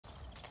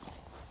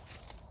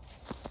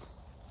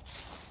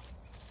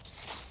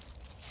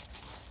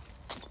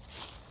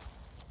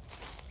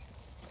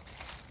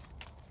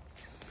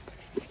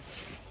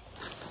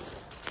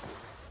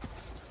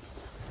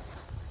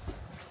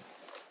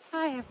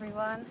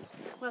everyone.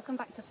 Welcome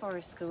back to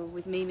Forest School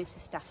with me, Mrs.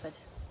 Stafford.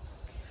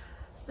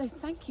 So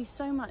thank you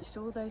so much to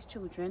all those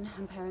children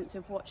and parents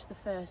who've watched the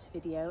first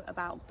video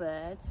about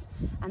birds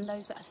and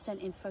those that have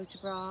sent in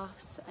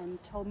photographs and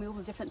told me all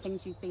the different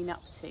things you've been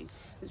up to.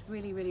 It's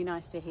really, really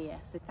nice to hear,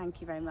 so thank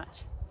you very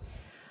much.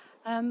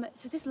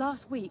 So this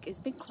last week it's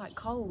been quite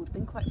cold,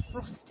 been quite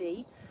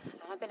frosty,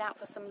 and I've been out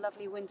for some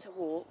lovely winter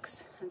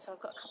walks, and so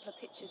I've got a couple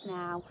of pictures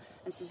now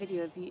and some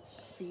video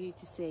for you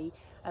to see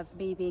of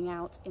me being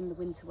out in the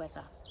winter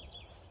weather.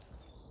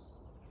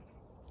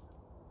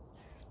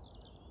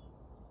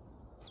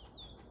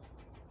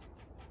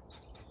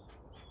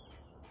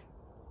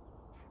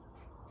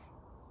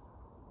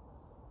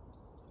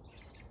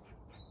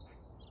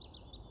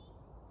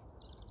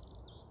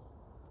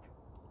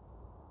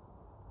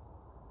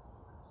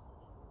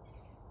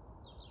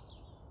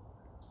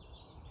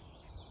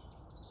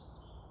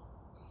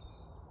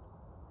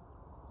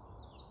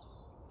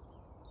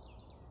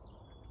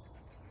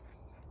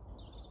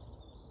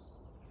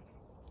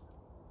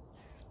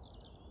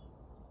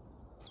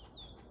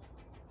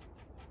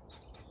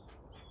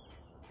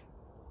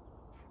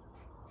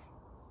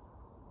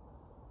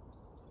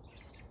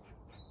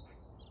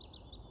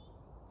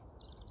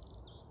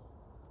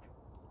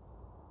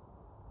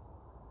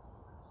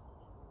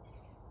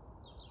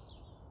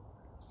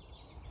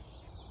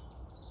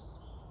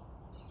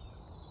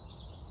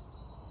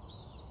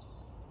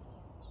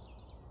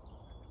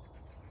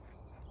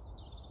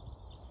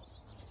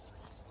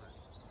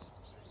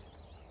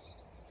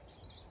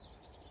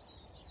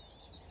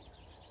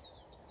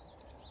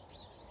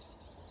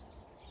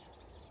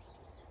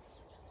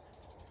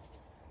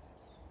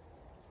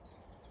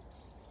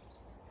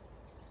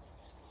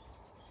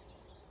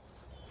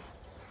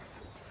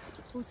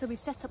 Also, we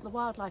set up the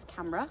wildlife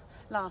camera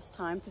last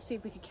time to see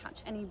if we could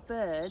catch any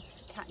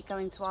birds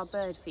going to our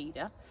bird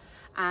feeder,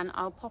 and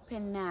I'll pop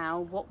in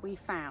now what we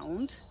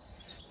found.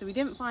 So we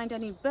didn't find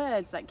any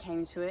birds that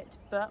came to it,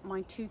 but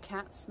my two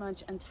cats,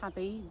 Smudge and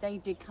Tabby, they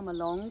did come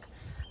along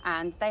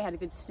and they had a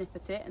good sniff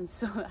at it and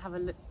have a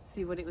look,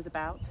 see what it was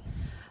about.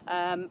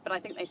 But I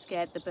think they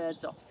scared the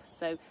birds off,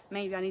 so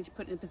maybe I need to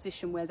put it in a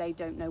position where they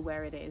don't know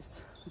where it is.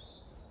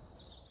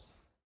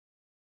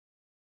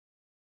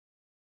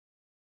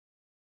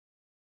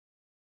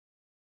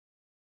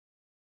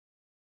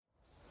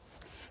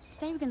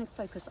 Today we're going to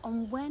focus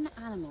on when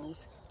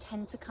animals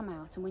tend to come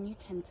out and when you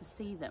tend to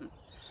see them.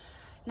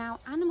 Now,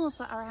 animals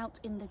that are out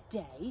in the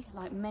day,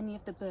 like many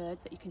of the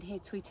birds that you can hear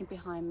tweeting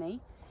behind me,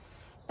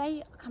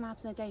 they come out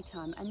in the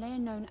daytime and they are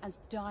known as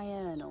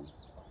diurnal,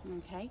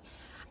 okay?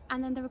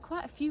 And then there are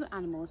quite a few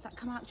animals that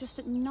come out just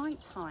at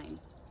night time,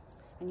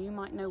 and you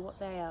might know what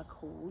they are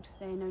called.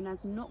 They're known as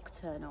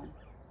nocturnal,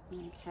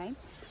 okay?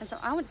 And so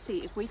I want to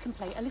see if we can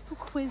play a little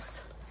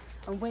quiz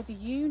on whether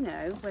you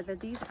know whether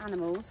these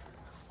animals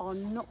are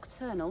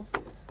nocturnal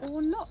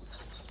or not.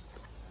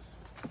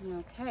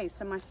 Okay,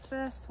 so my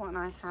first one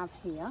I have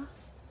here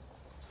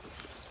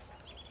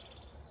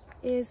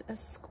is a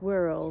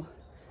squirrel.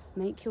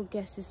 Make your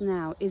guesses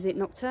now. Is it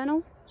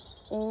nocturnal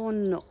or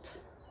not?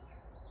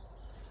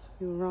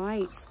 You're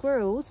right,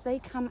 squirrels, they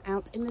come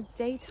out in the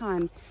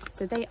daytime,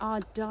 so they are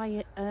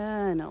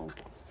diurnal.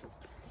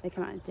 They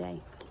come out at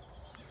day.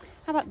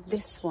 How about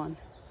this one?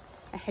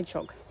 A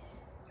hedgehog.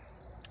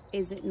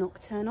 Is it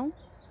nocturnal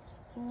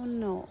or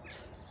not?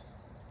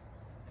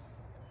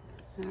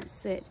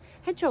 That's it.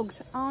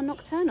 Hedgehogs are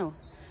nocturnal,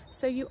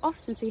 so you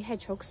often see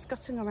hedgehogs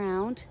scutting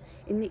around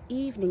in the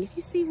evening. If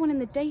you see one in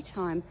the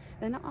daytime,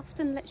 then that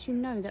often lets you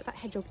know that that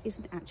hedgehog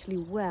isn't actually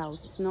well.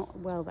 It's not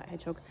well, that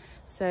hedgehog.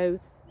 So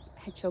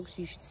hedgehogs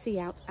you should see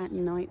out at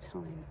night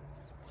time.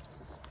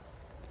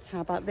 How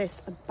about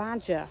this? A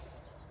badger.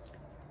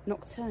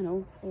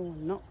 Nocturnal or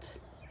not?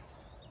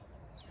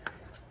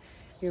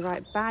 You're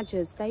right,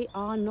 badgers, they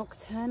are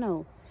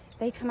nocturnal.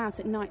 They come out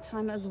at night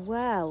time as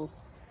well.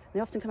 They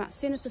often come out as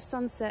soon as the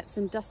sun sets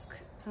and dusk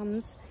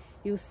comes.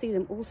 You'll see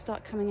them all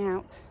start coming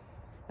out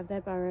of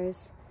their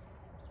burrows.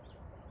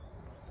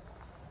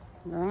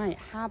 Right,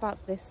 how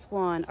about this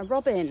one? A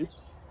robin.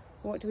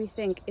 What do we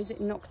think? Is it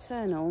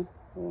nocturnal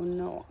or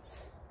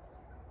not?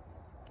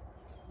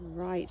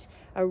 Right,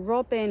 a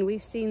robin.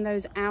 We've seen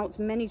those out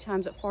many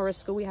times at Forest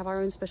School. We have our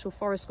own special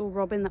Forest School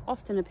robin that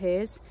often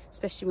appears,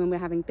 especially when we're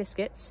having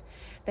biscuits.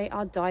 They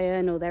are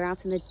diurnal. They're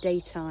out in the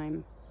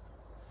daytime.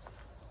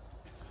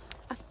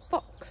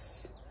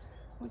 Fox.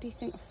 What do you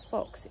think of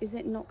fox? Is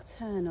it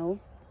nocturnal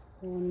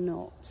or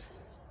not?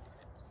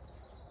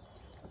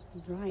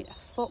 Right, a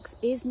fox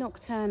is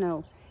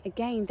nocturnal.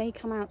 Again, they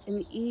come out in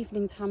the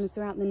evening time and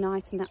throughout the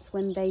night, and that's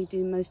when they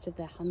do most of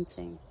their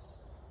hunting.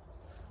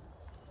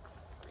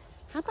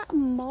 How about a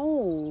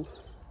mole?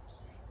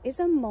 Is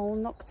a mole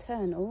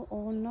nocturnal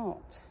or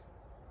not?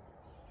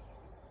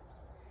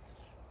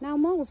 Now,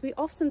 moles, we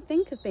often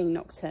think of being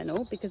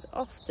nocturnal because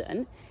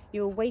often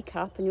you'll wake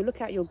up and you'll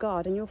look out your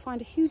garden and you'll find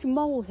a huge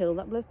molehill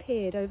that will have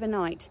appeared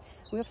overnight.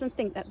 We often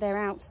think that they're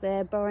out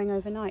there burrowing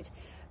overnight,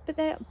 but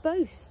they're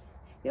both.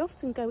 They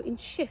often go in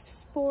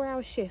shifts,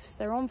 4-hour shifts.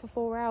 They're on for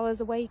 4 hours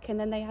awake, and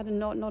then they had a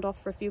nod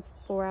off for a few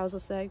 4 hours or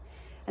so,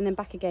 and then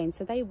back again.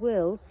 So they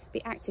will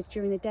be active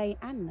during the day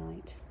and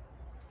night.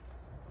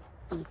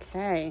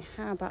 Okay,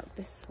 how about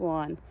this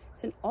one?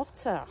 It's an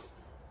otter.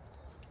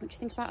 What do you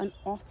think about an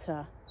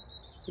otter?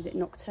 Is it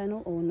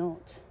nocturnal or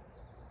not?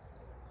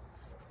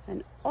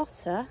 An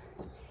otter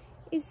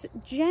is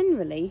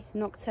generally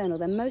nocturnal.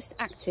 They're most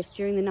active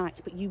during the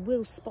night, but you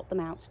will spot them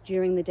out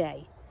during the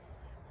day.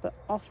 But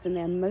often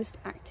they're most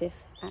active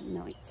at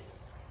night.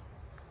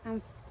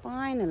 And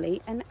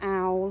finally, an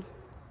owl.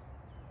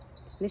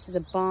 This is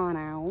a barn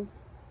owl.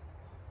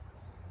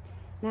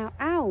 Now,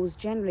 owls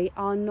generally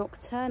are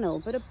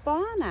nocturnal, but a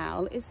barn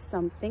owl is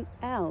something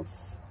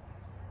else.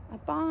 A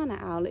barn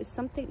owl is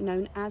something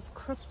known as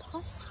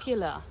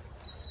crepuscular.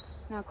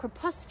 Now,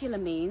 crepuscular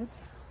means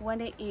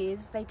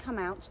they come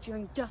out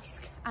during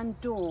dusk and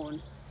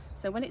dawn.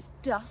 So when it's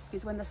dusk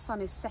is when the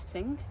sun is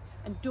setting,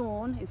 and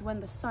dawn is when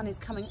the sun is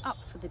coming up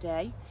for the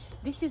day.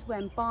 This is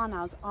when barn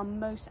owls are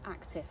most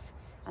active,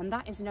 and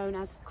that is known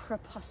as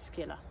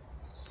crepuscular.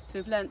 So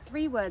we've learned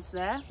 3 words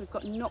there. We've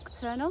got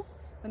nocturnal,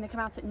 when they come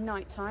out at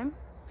night time,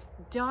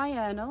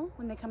 diurnal,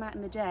 when they come out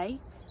in the day,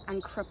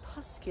 and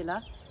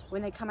crepuscular,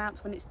 when they come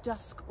out when it's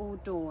dusk or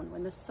dawn,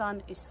 when the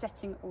sun is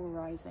setting or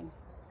rising.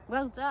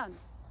 Well done.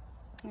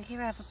 And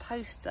here I have a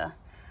poster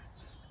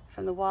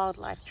from the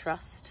Wildlife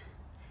Trust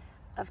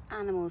of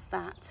animals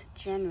that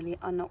generally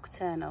are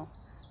nocturnal.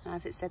 And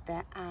as it said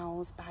there,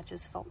 owls,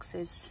 badgers,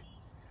 foxes,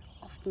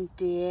 often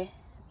deer,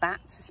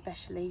 bats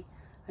especially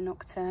are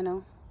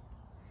nocturnal.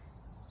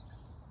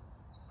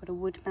 Got a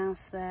wood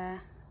mouse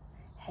there,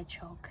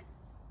 hedgehog.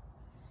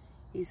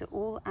 These are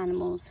all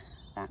animals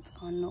that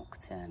are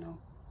nocturnal.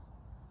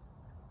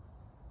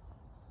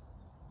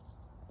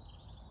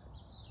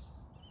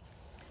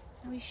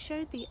 Now we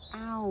showed the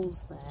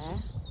owls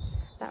there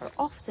that are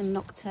often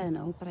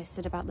nocturnal, but I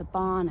said about the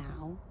barn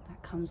owl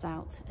that comes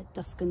out at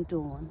dusk and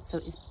dawn, so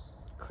it is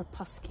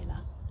crepuscular.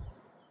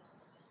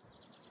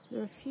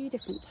 There are a few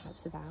different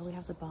types of owl. We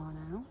have the barn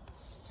owl,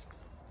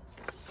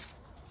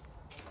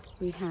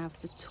 we have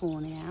the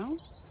tawny owl,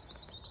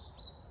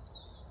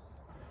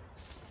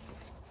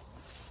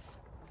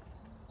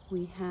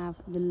 we have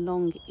the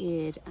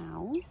long-eared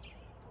owl,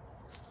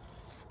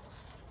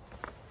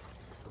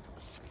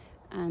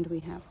 and we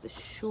have the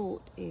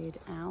short-eared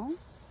owl.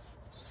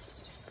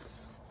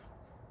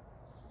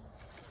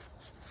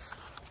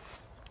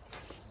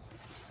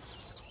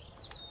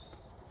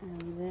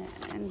 And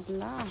then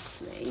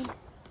lastly,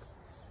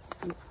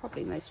 and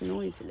probably most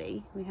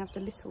noisily, we have the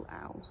little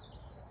owl.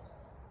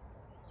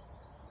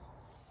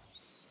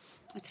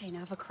 Okay, now I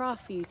have a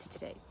craft for you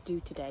to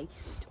do today,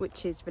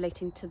 which is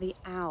relating to the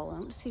owl. I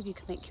want to see if you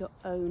can make your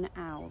own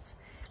owls.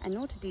 And in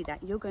order to do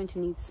that, you're going to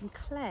need some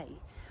clay.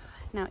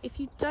 Now, if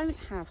you don't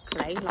have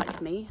clay,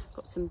 like me, I've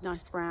got some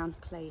nice brown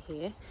clay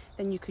here,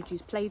 then you could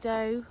use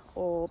Play-Doh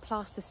or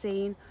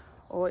plasticine,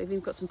 or if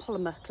you've got some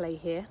polymer clay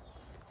here,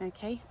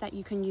 okay, that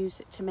you can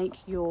use to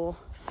make your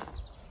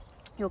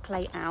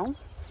clay owl.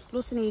 You'll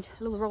also need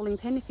a little rolling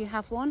pin if you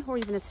have one, or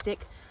even a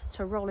stick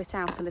to roll it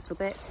out a little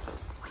bit.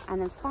 And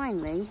then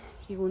finally,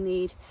 you will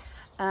need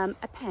a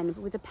pen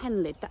with a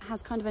pen lid that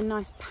has kind of a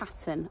nice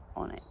pattern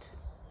on it.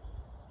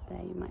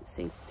 There you might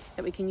see,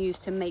 that we can use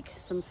to make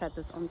some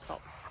feathers on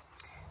top.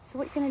 So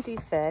what you're going to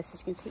do first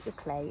is you're going to take your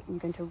clay and you're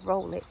going to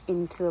roll it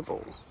into a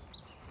ball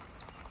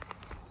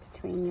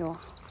between your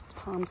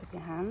palms of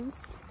your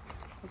hands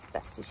as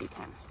best as you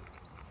can.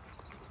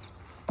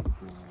 There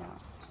we are.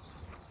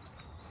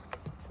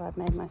 So I've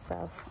made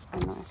myself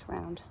a nice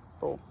round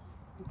ball.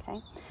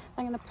 Okay,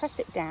 I'm going to press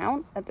it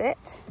down a bit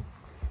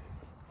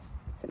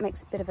so it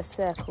makes a bit of a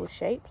circle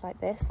shape like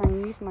this. I'm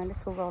going to use my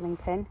little rolling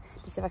pin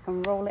to see if I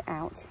can roll it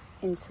out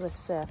into a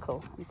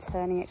circle. I'm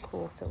turning it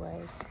quarter way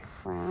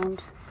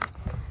round.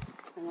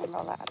 And then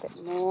roll that a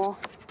bit more.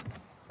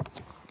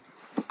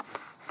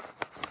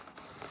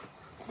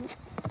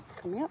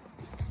 Coming up.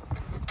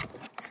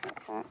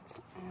 Like that.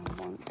 And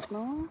once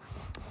more.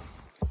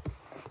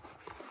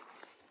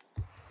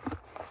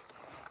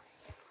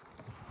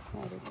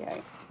 There we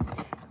go.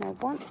 Now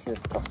once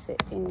you've got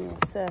it in your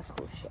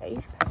circle shape,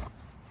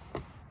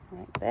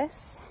 like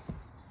this,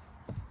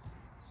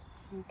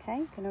 okay,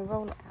 you're going to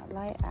roll it out,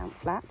 lay it out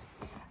flat,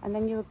 and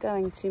then you're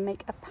going to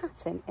make a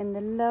pattern in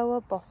the lower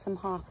bottom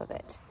half of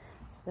it.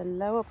 So the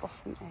lower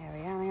bottom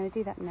area, I'm going to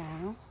do that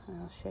now,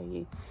 and I'll show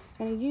you.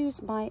 I'm going to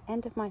use my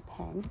end of my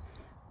pen,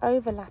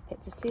 overlap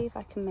it to see if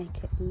I can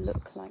make it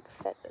look like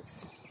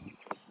feathers.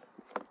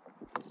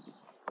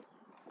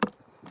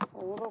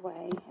 All the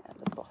way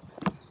at the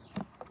bottom.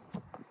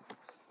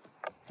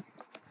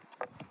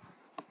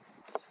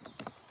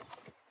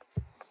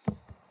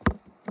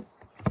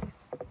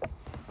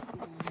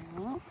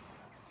 Now,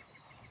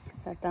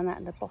 so I've done that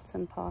at the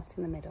bottom part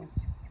in the middle.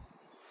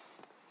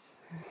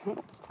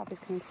 Tabby's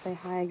coming to say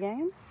hi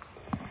again.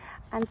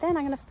 And then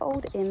I'm going to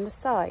fold in the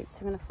sides.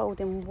 So I'm going to fold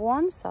in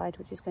one side,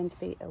 which is going to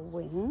be a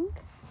wing.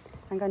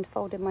 I'm going to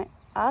fold in my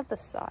other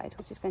side,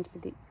 which is going to be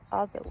the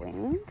other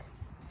wing.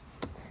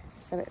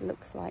 So it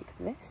looks like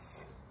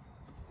this.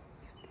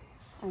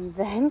 And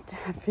then,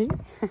 Daffy,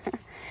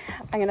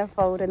 I'm going to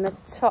fold in the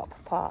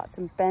top part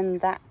and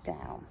bend that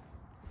down.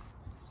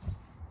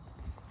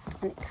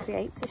 And it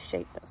creates a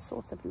shape that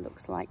sort of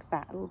looks like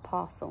that, a little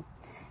parcel.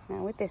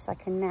 Now with this, I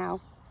can now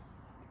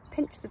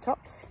pinch the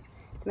tops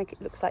to make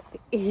it look like the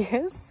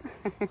ears.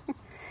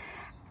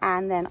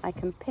 And then I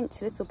can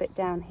pinch a little bit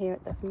down here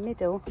at the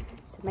middle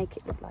to make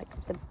it look like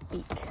the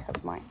beak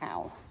of my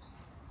owl.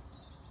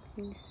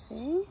 Can you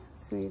see?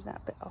 Smooth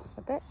that bit off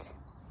a bit.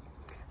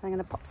 I'm going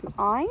to pop some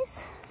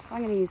eyes.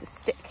 I'm going to use a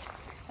stick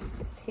that's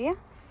just here.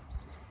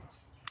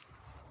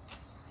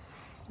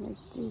 I'm going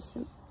to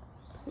do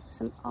put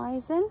some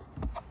eyes in,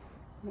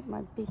 make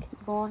my beak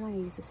more, and I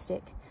use a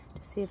stick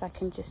to see if I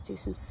can just do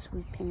some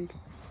swooping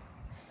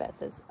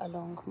feathers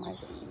along my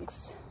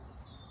wings.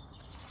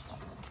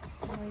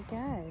 There we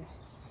go.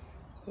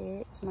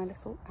 Here's my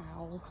little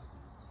owl.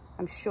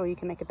 I'm sure you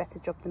can make a better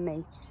job than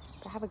me,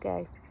 but have a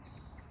go.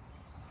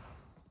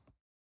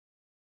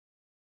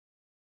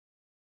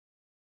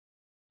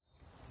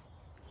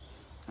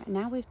 Right,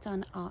 now we've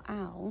done our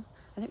owl,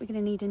 I think we're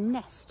going to need a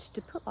nest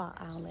to put our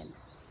owl in.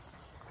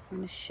 I'm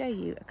going to show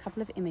you a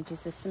couple of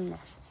images of some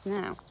nests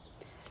now.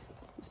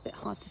 It's a bit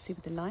hard to see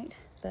with the light,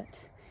 but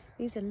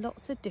these are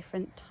lots of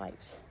different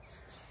types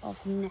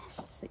of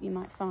nests that you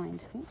might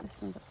find. Oh, this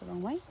one's up the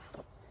wrong way.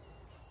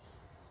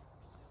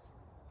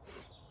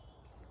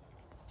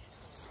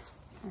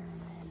 And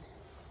then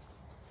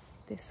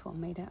this one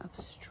made out of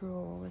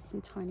straw with some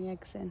tiny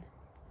eggs in.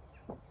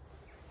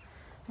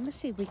 Let's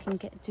see if we can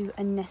do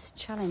a nest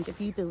challenge of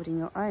you building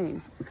your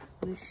own. I'm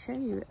going to show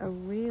you a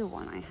real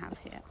one I have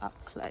here up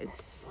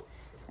close.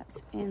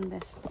 That's in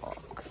this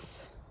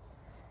box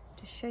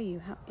to show you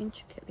how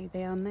intricately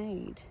they are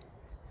made.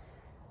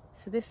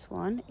 So this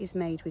one is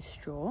made with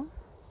straw,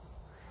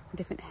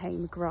 different hay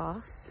and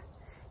grass.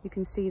 You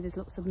can see there's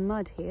lots of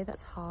mud here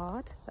that's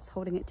hard, that's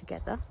holding it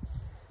together.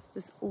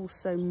 There's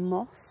also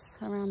moss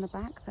around the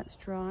back that's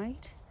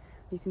dried.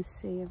 You can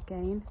see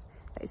again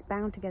that it's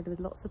bound together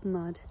with lots of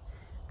mud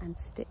and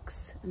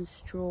sticks and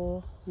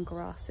straw and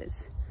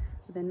grasses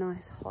with a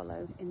nice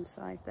hollow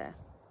inside there.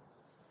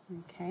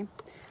 Okay,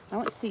 I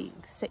want to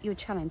set you a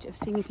challenge of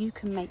seeing if you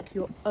can make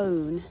your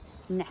own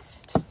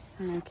nest.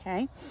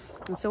 Okay,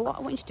 and so what I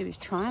want you to do is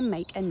try and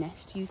make a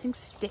nest using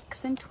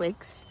sticks and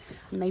twigs,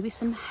 and maybe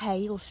some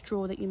hay or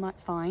straw that you might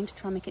find.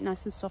 Try and make it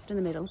nice and soft in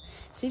the middle.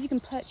 See if you can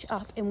perch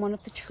up in one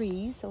of the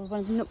trees or one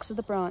of the nooks of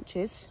the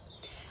branches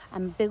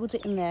and build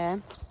it in there,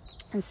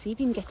 and see if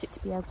you can get it to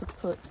be able to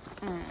put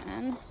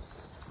an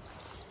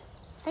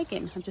egg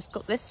in. I've just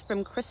got this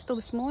from Crystal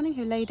this morning,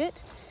 who laid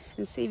it,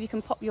 and see if you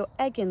can pop your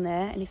egg in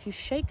there, and if you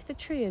shake the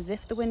tree as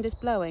if the wind is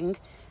blowing,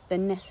 the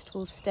nest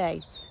will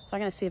stay. So I'm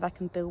going to see if I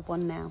can build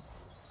one now.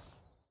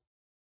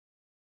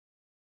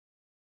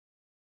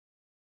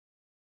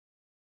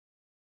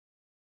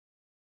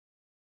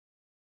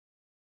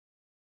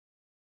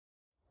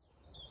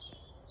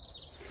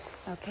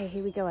 Okay,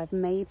 here we go. I've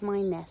made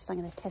my nest. I'm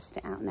going to test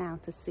it out now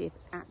to see if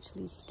it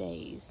actually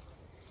stays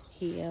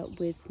here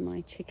with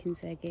my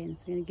chicken's egg in.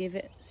 So I'm going to give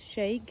it a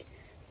shake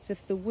as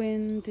if the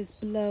wind is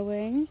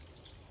blowing.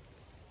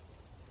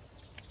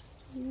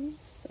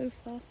 So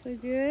far so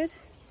good.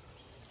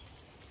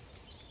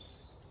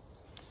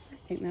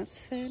 I think that's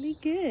fairly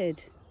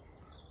good.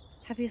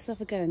 Have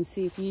yourself a go and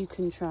see if you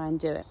can try and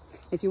do it.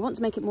 If you want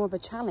to make it more of a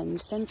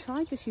challenge, then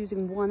try just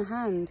using one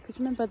hand, because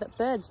remember that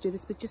birds do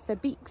this with just their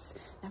beaks.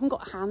 They haven't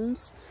got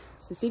hands,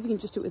 so see if you can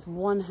just do it with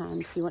one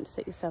hand if you want to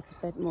set yourself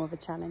a bit more of a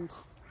challenge.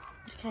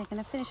 Okay, I'm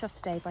going to finish off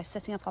today by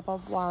setting up our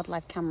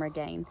wildlife camera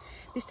again.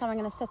 This time I'm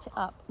going to set it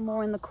up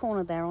more in the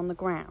corner there on the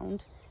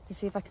ground to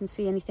see if I can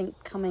see anything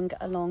coming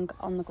along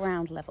on the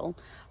ground level.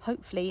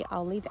 Hopefully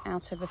I'll leave it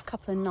out over a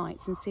couple of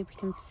nights and see if we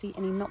can see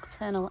any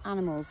nocturnal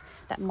animals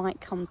that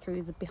might come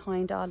through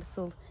behind our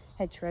little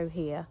hedgerow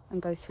here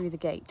and go through the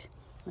gate.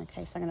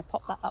 Okay, so I'm going to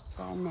pop that up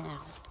there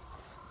now.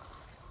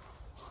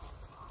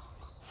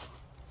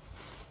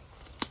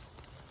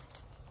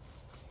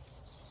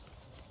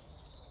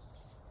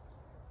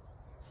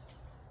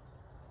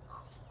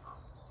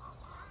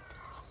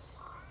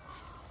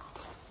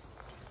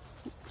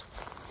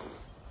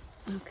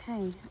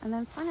 Okay, and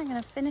then finally I'm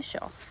going to finish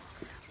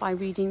off by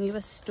reading you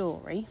a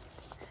story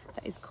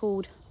that is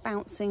called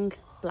Bouncy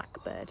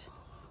Blackbird.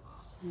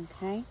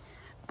 Okay,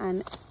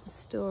 and the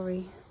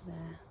story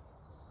there,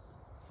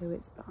 who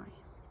it's by.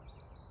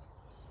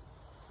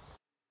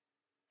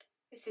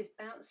 This is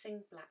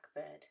Bouncy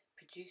Blackbird,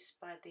 produced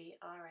by the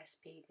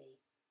RSPB.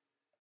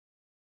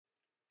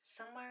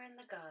 Somewhere in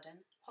the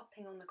garden,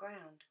 hopping on the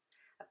ground,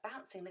 a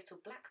bouncing little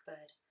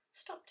blackbird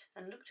stopped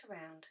and looked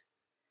around.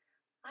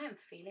 I am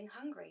feeling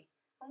hungry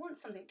and want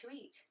something to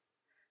eat,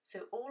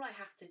 so all I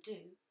have to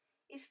do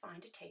is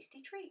find a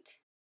tasty treat.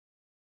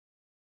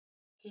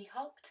 He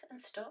hopped and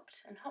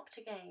stopped and hopped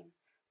again,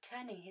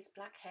 turning his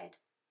black head,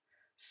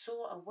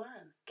 saw a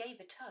worm,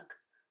 gave a tug,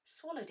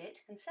 swallowed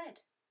it and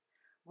said,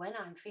 "When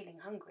I'm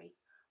feeling hungry,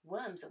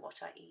 worms are what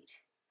I eat,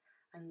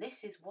 and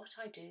this is what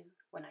I do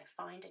when I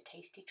find a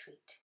tasty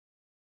treat."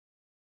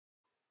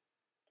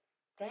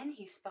 Then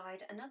he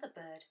spied another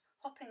bird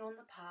hopping on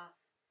the path,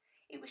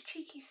 It was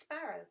Cheeky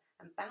Sparrow,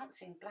 and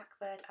Bouncing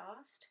Blackbird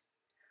asked,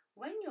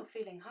 "When you're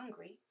feeling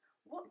hungry,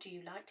 what do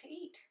you like to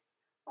eat?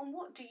 And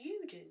what do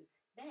you do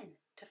then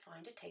to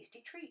find a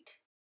tasty treat?"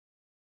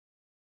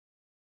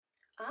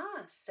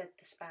 "Ah," said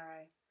the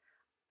sparrow,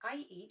 "I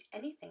eat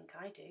anything,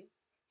 I do.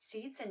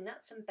 Seeds and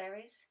nuts and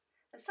berries,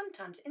 and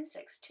sometimes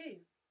insects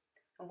too.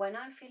 And when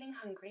I'm feeling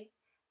hungry,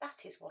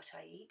 that is what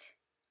I eat.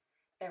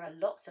 There are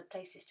lots of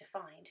places to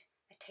find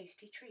a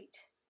tasty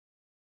treat."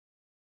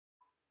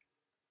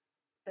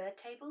 Bird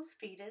tables,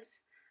 feeders,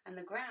 and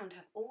the ground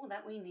have all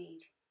that we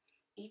need.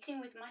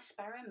 Eating with my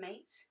sparrow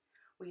mates,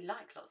 we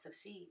like lots of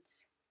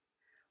seeds.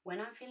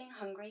 When I'm feeling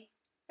hungry,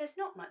 there's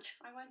not much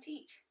I won't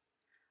eat.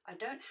 I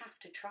don't have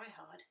to try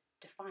hard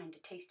to find a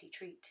tasty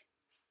treat.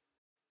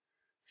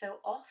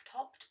 So off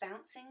hopped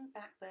Bouncing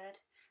Blackbird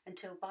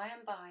until by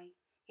and by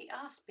he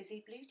asked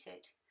Busy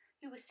Bluetit,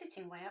 who was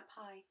sitting way up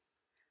high,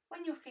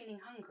 "When you're feeling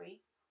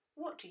hungry,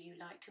 what do you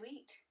like to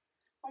eat?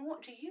 And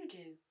what do you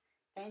do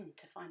then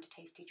to find a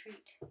tasty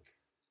treat?"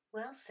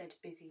 "Well,"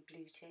 said Busy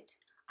Bluetit,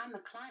 "I'm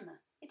a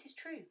climber, it is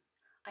true.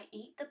 I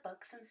eat the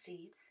bugs and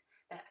seeds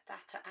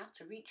that are out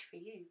of reach for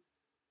you.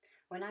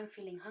 When I'm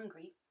feeling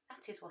hungry,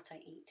 that is what I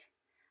eat,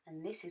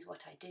 and this is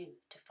what I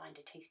do to find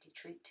a tasty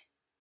treat.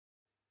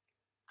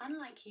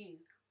 Unlike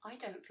you, I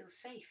don't feel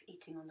safe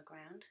eating on the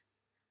ground.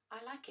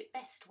 I like it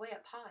best way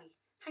up high,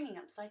 hanging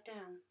upside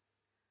down.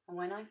 And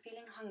when I'm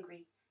feeling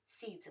hungry,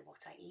 seeds are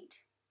what I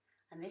eat,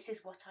 and this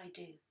is what I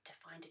do to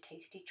find a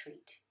tasty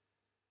treat."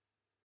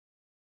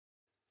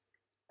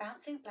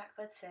 Bouncing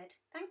Blackbird said,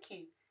 "Thank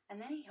you,"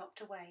 and then he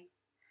hopped away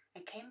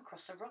and came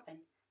across a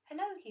robin.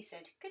 "Hello," he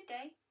said, "good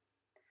day.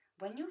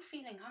 When you're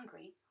feeling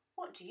hungry,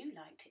 what do you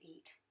like to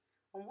eat?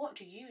 And what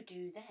do you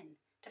do then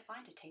to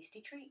find a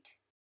tasty treat?"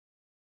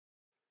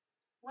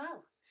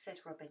 "Well,"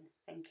 said Robin,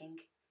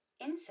 thinking,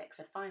 "insects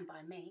are fine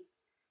by me,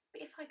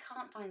 but if I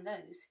can't find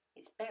those,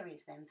 it's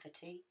berries then for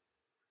tea.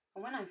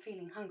 And when I'm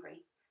feeling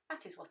hungry,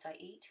 that is what I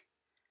eat,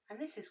 and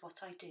this is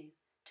what I do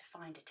to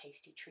find a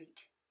tasty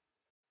treat.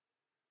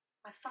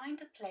 I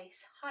find a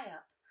place high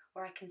up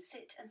where I can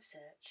sit and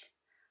search,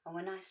 and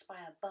when I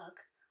spy a bug,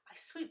 I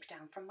swoop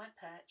down from my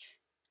perch.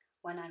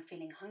 When I'm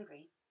feeling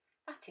hungry,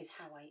 that is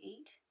how I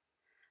eat,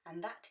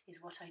 and that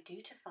is what I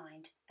do to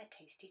find a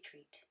tasty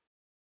treat."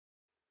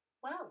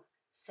 "Well,"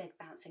 said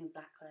Bouncing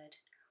Blackbird,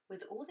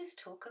 "with all this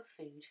talk of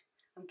food,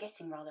 I'm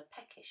getting rather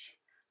peckish,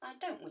 and I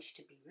don't wish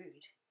to be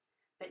rude.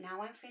 But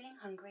now I'm feeling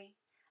hungry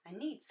and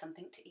need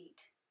something to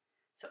eat."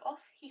 So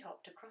off he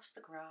hopped across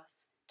the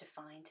grass to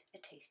find a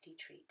tasty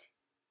treat.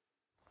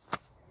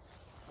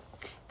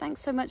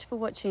 Thanks so much for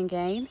watching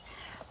again.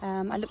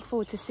 I look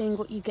forward to seeing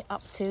what you get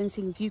up to and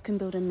seeing if you can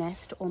build a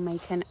nest or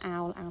make an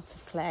owl out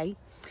of clay.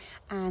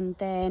 And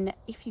then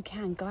if you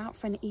can, go out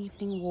for an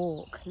evening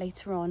walk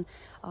later on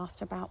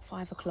after about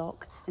 5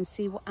 o'clock and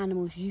see what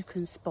animals you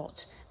can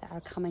spot that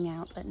are coming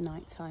out at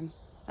night time.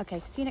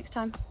 Okay, see you next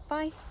time.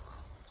 Bye.